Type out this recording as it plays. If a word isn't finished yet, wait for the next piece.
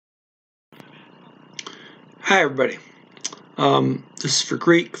Hi everybody. This is for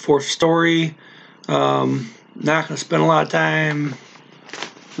Greek, fourth story. Not going to spend a lot of time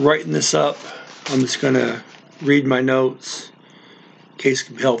writing this up. I'm just going to read my notes. In case it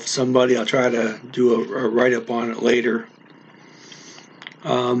can help somebody, I'll try to do a write-up on it later.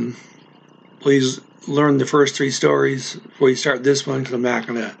 Please learn the first three stories before you start this one, because I'm not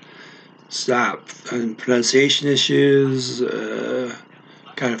going to stop on pronunciation issues,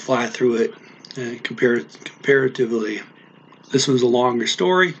 kind of fly through it. Comparatively, this one's a longer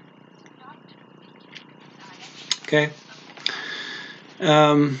story. Okay.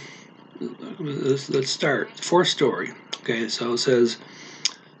 Let's start. Fourth story. Okay, so it says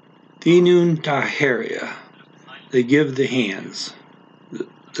Dίνουν χέρια. They give the hands.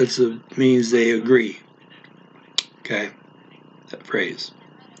 That means they agree. Okay, that phrase.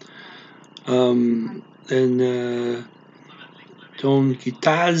 Then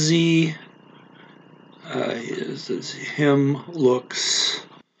κοιτάζει. Him looks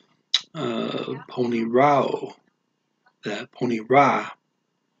pονηρά, that ponirá,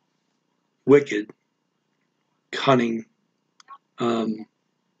 wicked, cunning.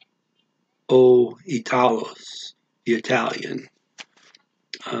 Italos, the Italian.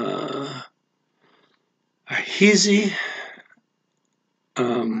 Easy.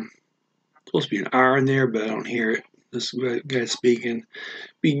 Supposed to be an R in there, but I don't hear it. This guy speaking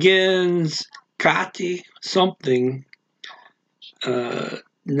begins Kati something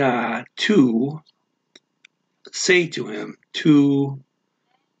na to say to him, to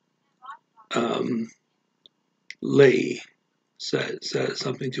lay, says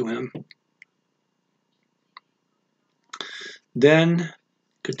something to him. Then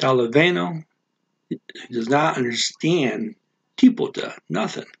Catalaveno, he does not understand tipota,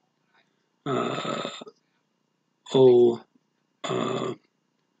 nothing.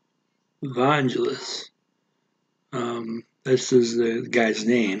 Evangelist. This is the guy's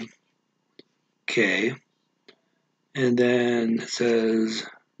name. Okay. And then it says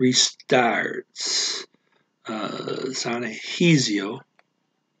restarts. Sanahizio.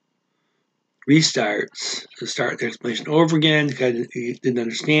 Restarts to start the explanation over again because he didn't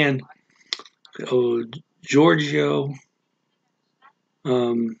understand. Giorgio.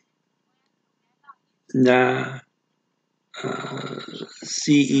 Na.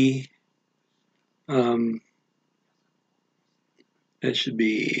 CE. That should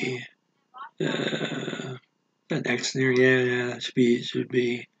be an X in there. Yeah, it should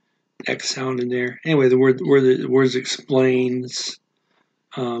be X sound in there. Anyway, the words explains.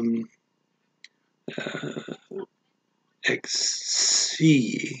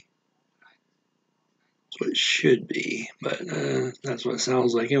 XC. That's what it should be, but that's what it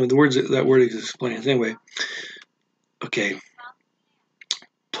sounds like. Anyway, that word explains. Anyway, okay.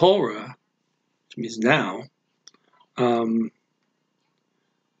 Torah, which means now.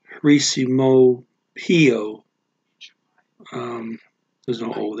 Risimo Pio. There's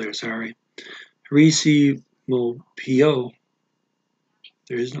no O there, sorry. Risimo Pio.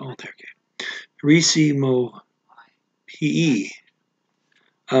 There is no O there, okay. Risimo PE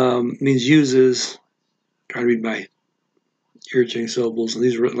means uses. I'm trying to read my irritating syllables, and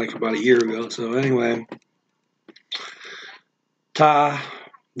these were written like about a year ago. So anyway,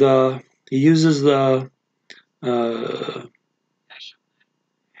 he uses the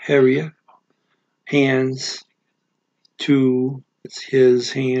hierya, hands, to, it's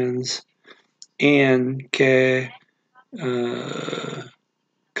his hands, and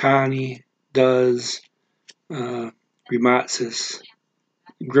Connie does, grimaces,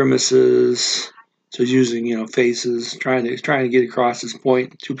 grimaces. So he's using, faces, trying to get across his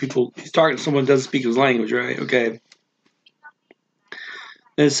point. Two people, he's talking to someone who doesn't speak his language, right? Okay.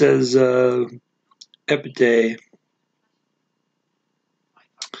 Then it says epite,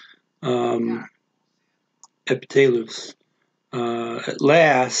 epitelus. At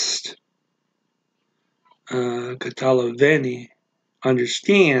last, Catalaveni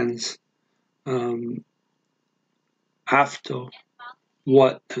understands after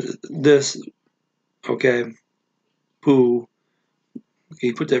what this, okay, who, okay,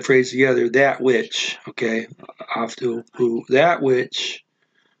 you put that phrase together, that which, okay, after who, that which,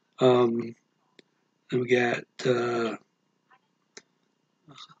 and we got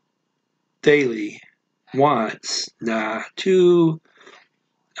daily wants, nah, to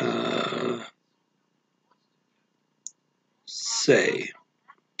say,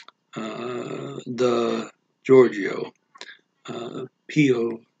 the Giorgio,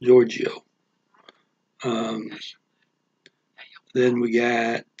 Pio Giorgio. Then we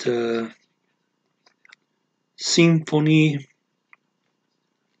got symphony,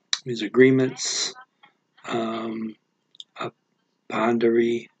 these agreements, a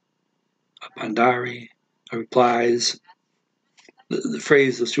pandari replies. The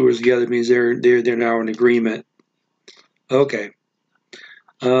phrase "the stewards together" means they're now in agreement. Okay.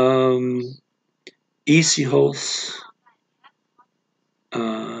 Isihos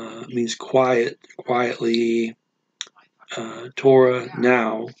means quietly. Torah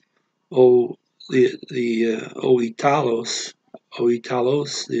now. Italos,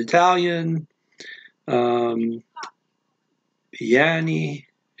 the Italian. Yanni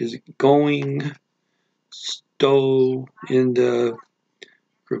is going. Sto in the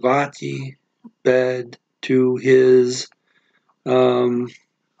cravati bed to his. We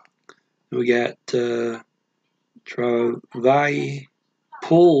got Travai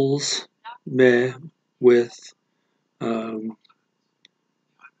pulls me with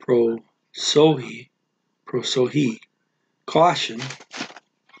prosohi, caution.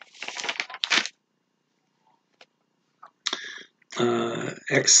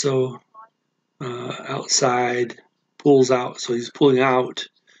 Exo, outside, pulls out, so he's pulling out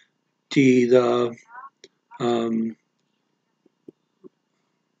the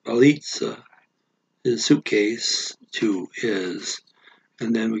Alitza, his suitcase, to his.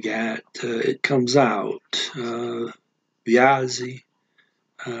 And then we got, it comes out, Viazi,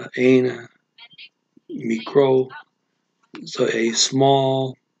 Ana, Micro, so a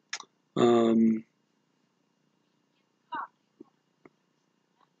small,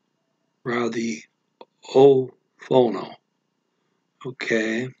 Radhi Ophono.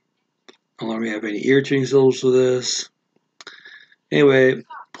 Okay. I don't have any ear tuning syllables for this. Anyway,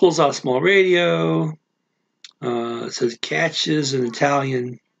 pulls out a small radio. It says catches an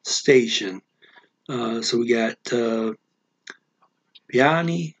Italian station. So we got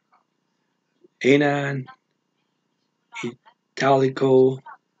Piani, Anan, Italico,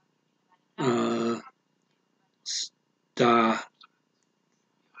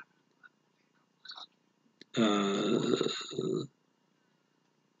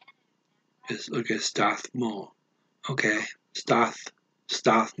 Stathmo. Okay,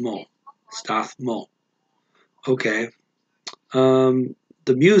 Stathmo. Okay. The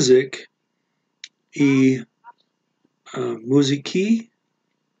music, musiki,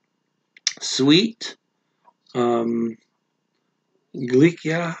 sweet,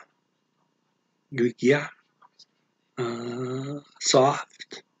 glikia,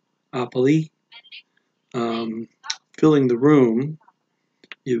 soft, apali, filling the room,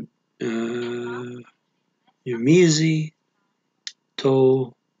 Yumizi,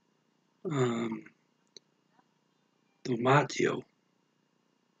 to, Domatio,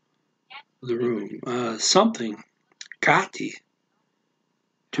 the room, something, Kati,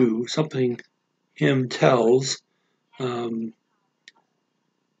 to something him tells,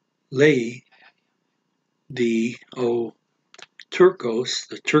 Lei, the Turcos,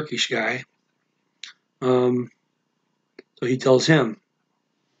 the Turkish guy, so he tells him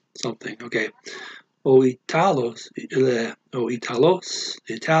something. Okay. Italos,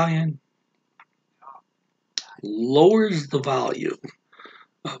 the Italian, lowers the volume.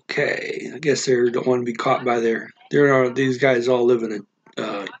 Okay, I guess they don't want to be caught by these guys all live in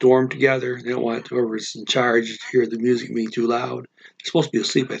a dorm together. They don't want whoever's in charge to hear the music being too loud. They're supposed to be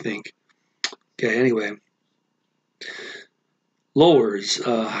asleep, I think. Okay, anyway. Lowers,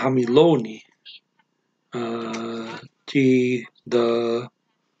 Hamiloni, the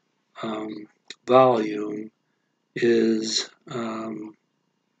volume is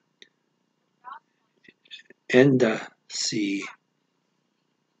Endasi.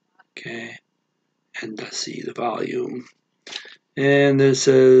 Okay, Endasi, the volume. And this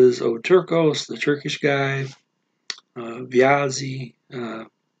says, Turcos, the Turkish guy, Viazi,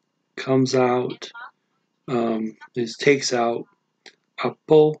 comes out, takes out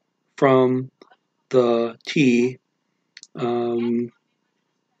Apo from the tea,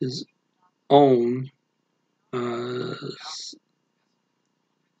 his own,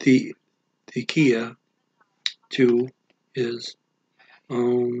 the Kia to his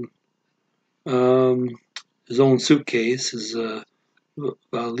own suitcase, his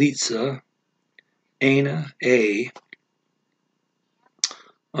Valitza, Ana,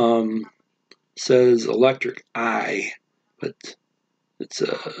 says electric eye, but it's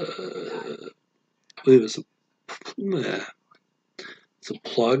I believe it's a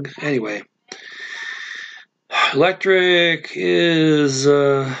plug. Anyway, electric is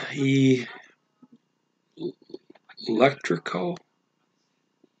electrical.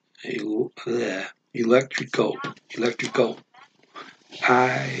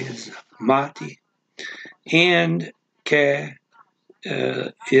 Eyes, mati, and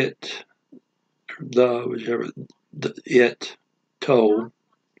it the, whichever, it, toe.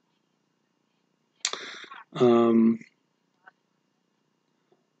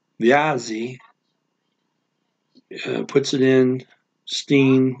 Vyazi, puts it in,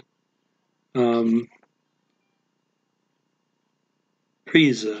 steen,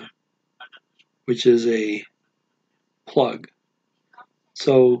 ree-a, which is a plug.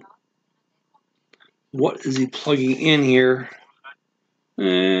 So what is he plugging in here?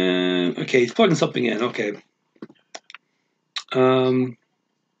 Okay, he's plugging something in. Okay.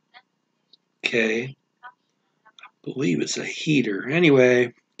 Okay. I believe it's a heater.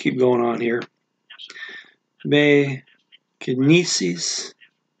 Anyway, keep going on here. Me kinesis,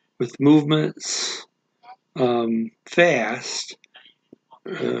 with movements, fast,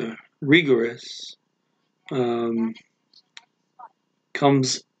 rigorous,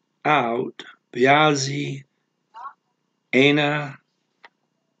 comes out, Vyazi, Ana,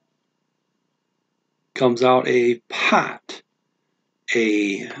 comes out a pot,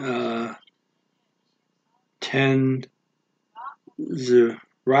 a thnx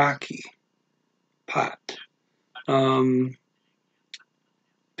pot.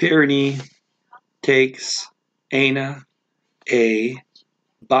 Pyrenees takes Ana, a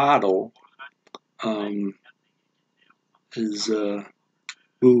bottle, is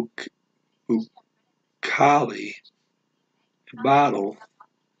Ukali, a bottle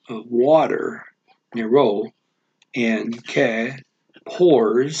of water, Nero, and K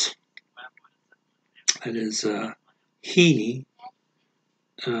pours, that is he,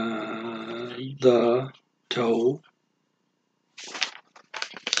 the toe,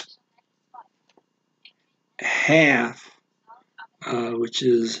 half, which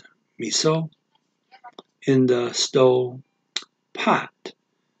is miso, in the stove pot,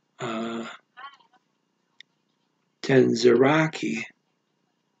 thnx,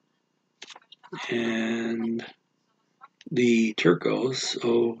 and the turcos,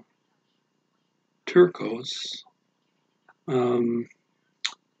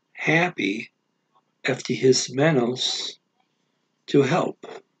 happy, fthismenos, to help,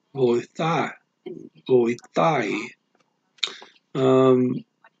 voithai,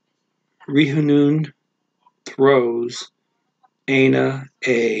 Rihunun throws Ana,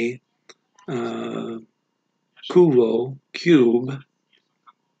 a kuvo, cube.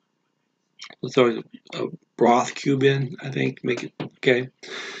 Let's throw a broth cube in, I think, make it okay.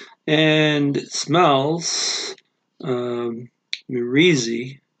 And it smells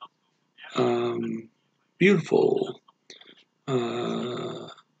mirizi, beautiful,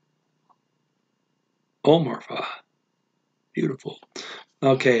 omorpha, beautiful.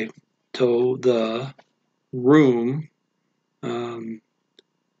 Okay, to the room,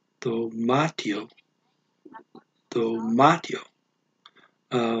 matio.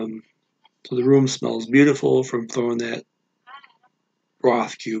 So the room smells beautiful from throwing that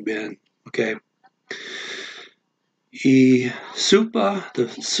broth cube in. Okay. Supa, the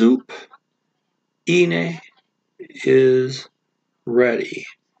soup, ine, is ready.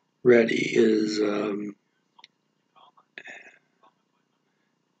 Ready is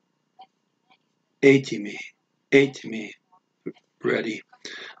etimi, ready.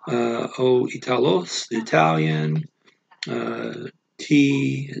 O Italos, the Italian,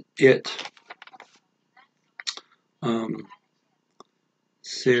 it,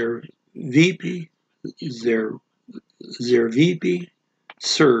 zervipi,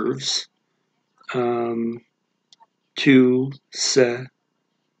 serves, to se,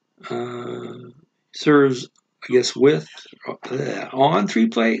 serves, I guess, with, on 3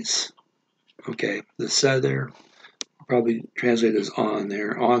 plates. Okay, the se there, probably translate as on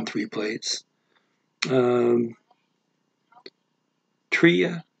there, on 3 plates.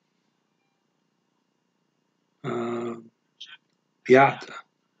 Tria, piata,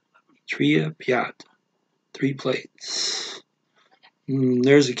 tria, piata, 3 plates.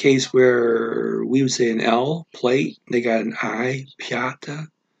 There's a case where we would say an L, plate, they got an I, piata.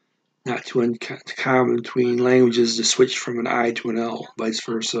 Not too uncommon between languages to switch from an I to an L, vice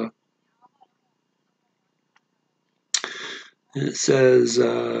versa. And it says,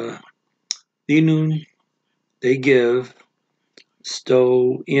 Dínun, they give,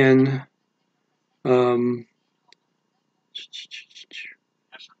 stow in,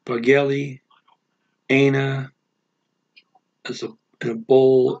 bageli, Ana, as in a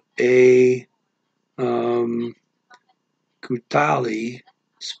bowl, a kutali,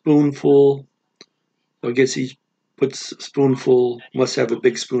 spoonful. So I guess he puts a spoonful, must have a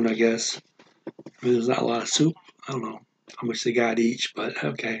big spoon, I guess. There's not a lot of soup. I don't know how much they got each, but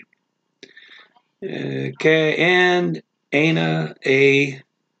okay. Okay, and Ana, a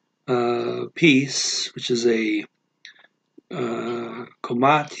piece, which is a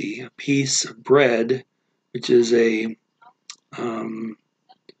komati, a piece of bread, which is a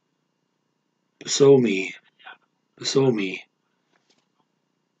pasomi,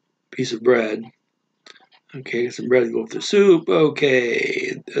 piece of bread. Okay, some bread to go with the soup.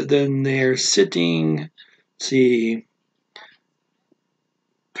 Okay, then they're sitting. See,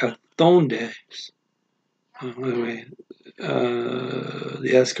 catondes. Anyway,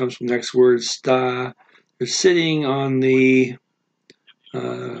 the S comes from the next word, sta. They're sitting on the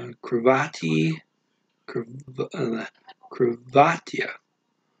cravatia.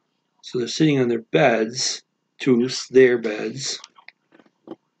 So they're sitting on their beds, their beds.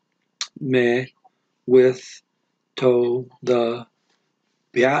 Me, with, to, the,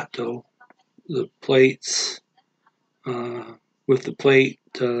 piatto, the plates, with the plate,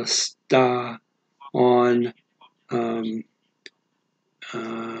 sta, on,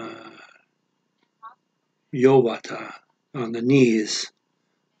 yobata, on the knees.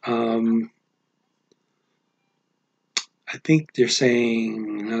 I think they're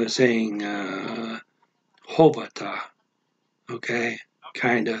saying, hovata, okay,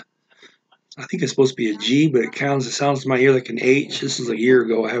 kinda. I think it's supposed to be a G, but it sounds to my ear like an H. This is a year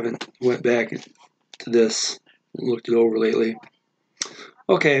ago. I haven't went back to this, looked it over lately.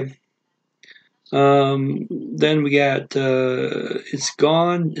 Okay. Then we got, it's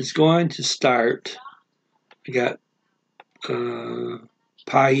going to start. We got,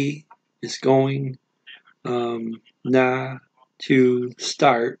 pai is going, na, to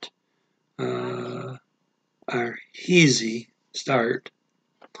start, arhizi, start,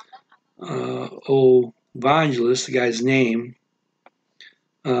 evangelist, the guy's name.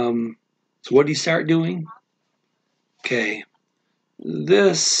 So what did he start doing? Okay.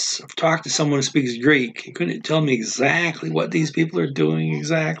 I've talked to someone who speaks Greek. He couldn't tell me exactly what these people are doing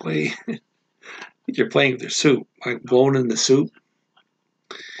exactly. I think they're playing with their soup, like blowing in the soup.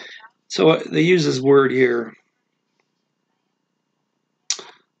 So they use this word here.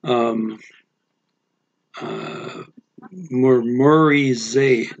 Murmurize,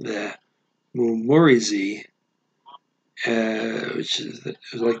 which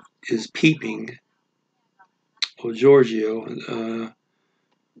is peeping. Giorgio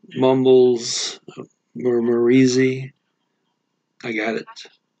mumbles, murmurize. I got it.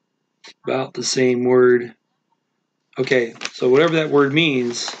 It's about the same word. Okay, so whatever that word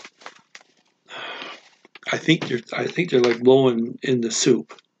means, I think they're like blowing in the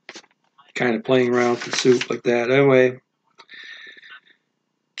soup, kind of playing around with the soup like that. Anyway,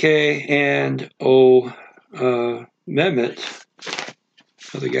 okay, and Mehmet,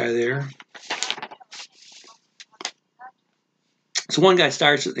 other guy there. So one guy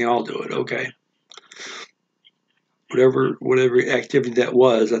starts it, and they all do it. Okay, whatever activity that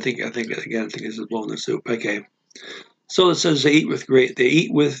was, I think it's blowing the soup. Okay, so it says they eat with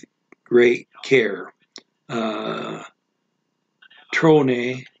great care. Trone,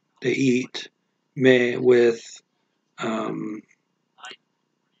 they eat. Me, with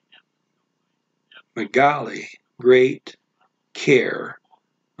Magali, great care.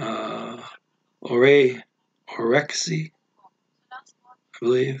 Orexi, I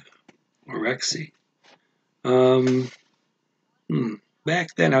believe. Orexi.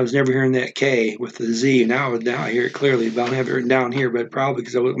 Back then I was never hearing that K with the Z. Now I hear it clearly. I don't have it written down here, but probably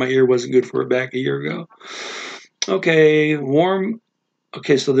because my ear wasn't good for it back a year ago. Okay, warm.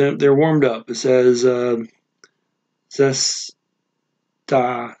 Okay, so they're warmed up. It says zesta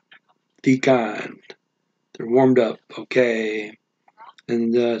dikan. They're warmed up. Okay,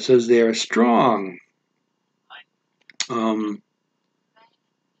 and it says they are strong.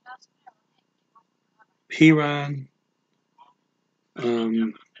 Piran.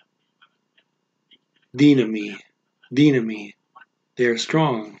 Dynami. They are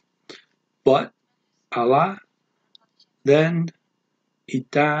strong. But Allah, then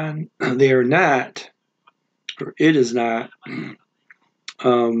itan, they are not, or it is not,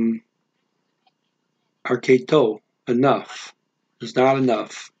 arketo, enough. It's not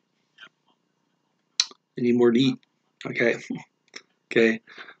enough. They need more to eat. Okay. Okay.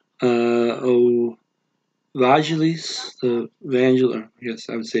 Evangelist, the evangelist, I guess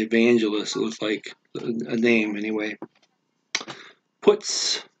I would say evangelist. It looks like a name anyway.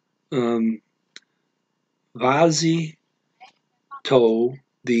 Puts vazi to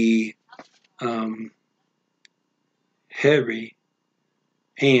the hairy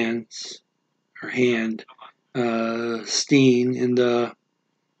hands or hand steen in the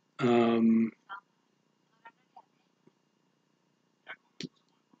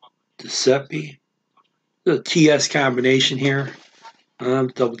Giuseppe, the TS combination here.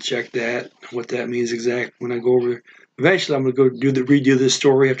 Double check that, what that means exactly when I go over. Eventually, I'm going to go redo this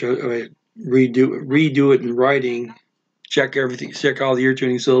story after I redo it in writing. Check everything, check all the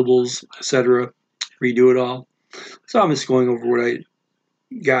ear-tuning syllables, etc. Redo it all. So I'm just going over what I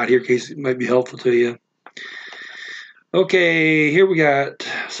got here in case it might be helpful to you. Okay, here we got,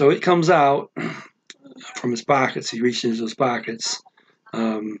 so it comes out from his pockets. He reaches into his pockets.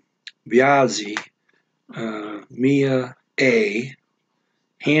 Viazi, Mia A,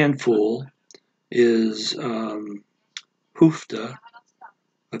 handful is hufta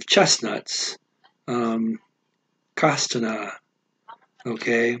of chestnuts, castana,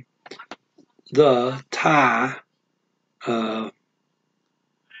 okay. The ta,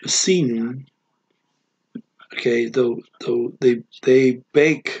 sinun, okay, though they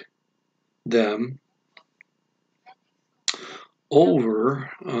bake them over,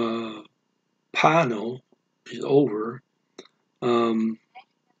 pano is over,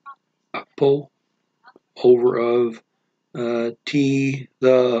 apo, over of, t,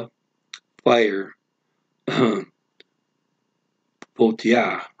 the fire,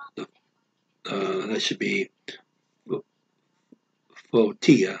 votia, that should be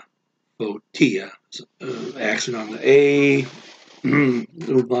votia, accent on the A,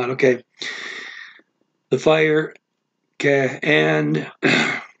 okay. The fire, and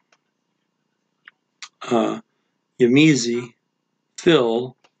Yamizi,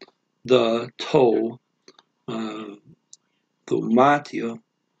 fill the toe, the matio,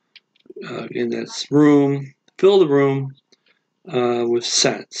 in this room, fill the room with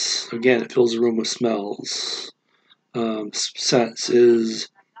scents. Again, it fills the room with smells. Scents is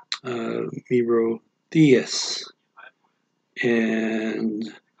mirotheus,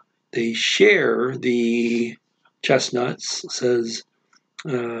 and they share the chestnuts. It says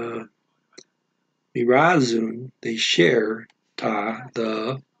mirazun, they share ta,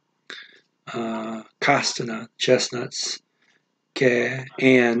 the castana, chestnuts, ke,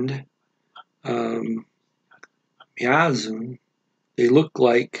 and miazun, they look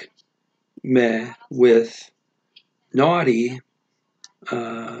like me, with naughty,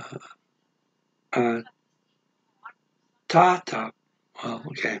 tata. Well,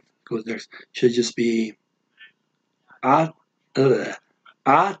 okay, goes there. Should just be atata.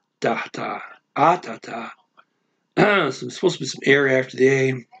 So there's supposed to be some air after the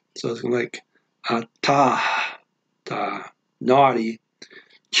A, so it's going like naughty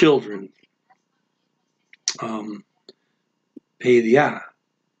children. Pay the a.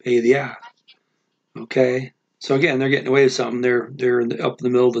 Okay, so again, they're getting away with something. They're up in the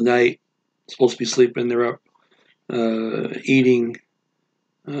middle of the night, supposed to be sleeping. They're up eating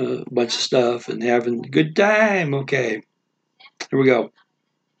a bunch of stuff and having a good time. Okay, here we go.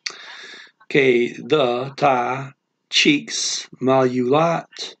 Okay, the ta cheeks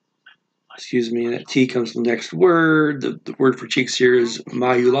malulat. Excuse me, that T comes from the next word. The word for cheeks here is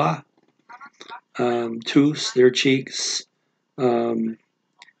mayula. Tus, their cheeks. Ine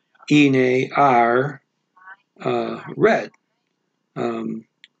are red.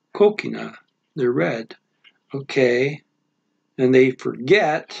 Kokina, they're red. Okay, and they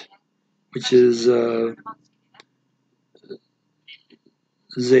forget, which is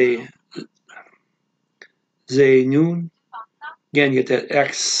Zenun. Again, you get that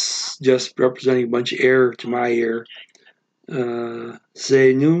X just representing a bunch of air to my ear.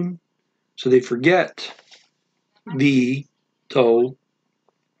 Zenun. So they forget the toe,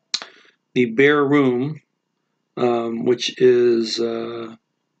 the bare room, which is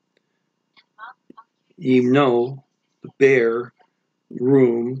Yimno, the bare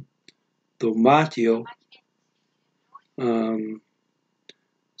room, the matio.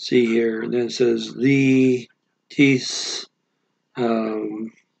 See here, and then it says the tis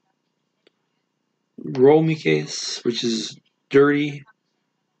romikes, which is dirty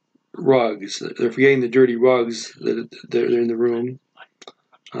rugs. They're forgetting the dirty rugs that they're in the room.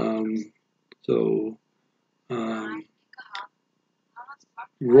 So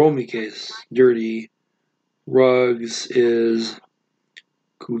romikes, dirty rugs, is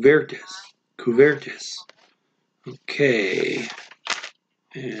cuvertes. Okay,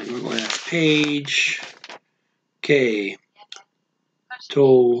 and one last page. Okay,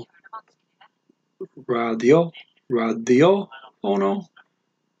 to radio, radiofono,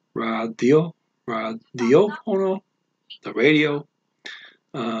 radiofono, the radio.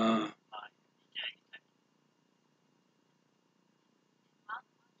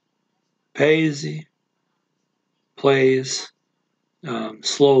 Plays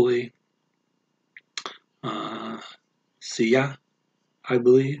slowly. Sia, I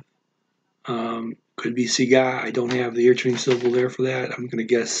believe. Could be siga. I don't have the ear-turning syllable there for that. I'm going to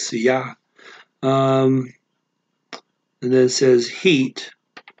guess siya. And then it says heat,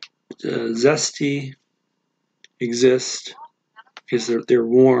 zesty, exist, because they're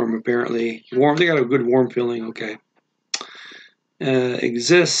warm apparently. Warm. They got a good warm feeling. Okay.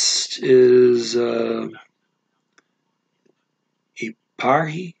 Exist is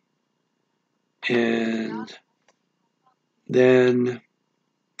iparhi, and then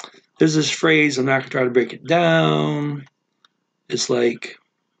there's this phrase. I'm not going to try to break it down. It's like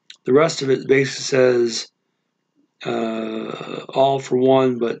the rest of it basically says all for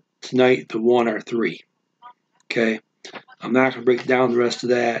one, but tonight the one are three. Okay, I'm not going to break down the rest of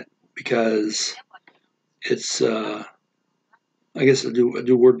that because it's I guess I'll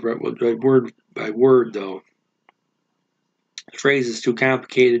do word by word though. The phrase is too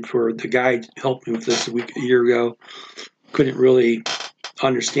complicated for the guy to help me with this a year ago. Couldn't really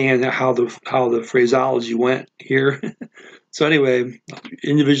understand how the phraseology went here. So anyway,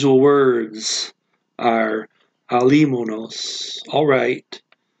 individual words are alimonos, all right,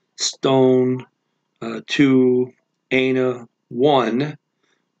 stone, two, ana, one,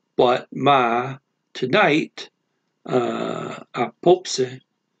 but ma, tonight, apopse,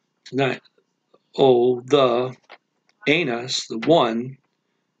 tonight, oh, the, anas, the one,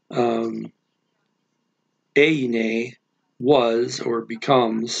 eine, was or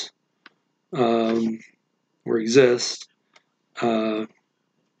becomes, or exists,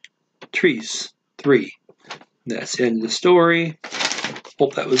 trees, three. That's the end of the story.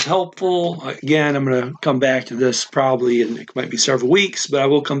 Hope that was helpful. Again, I'm going to come back to this probably, and it might be several weeks, but I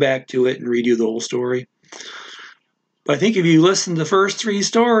will come back to it and redo the whole story. But I think if you listen to the first three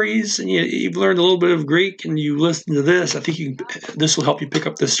stories and you've learned a little bit of Greek and you listen to this, I think this will help you pick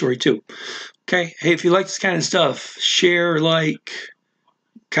up this story too. Okay, hey, if you like this kind of stuff, share, like,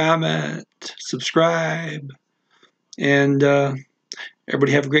 comment, subscribe, and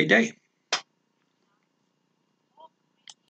everybody have a great day.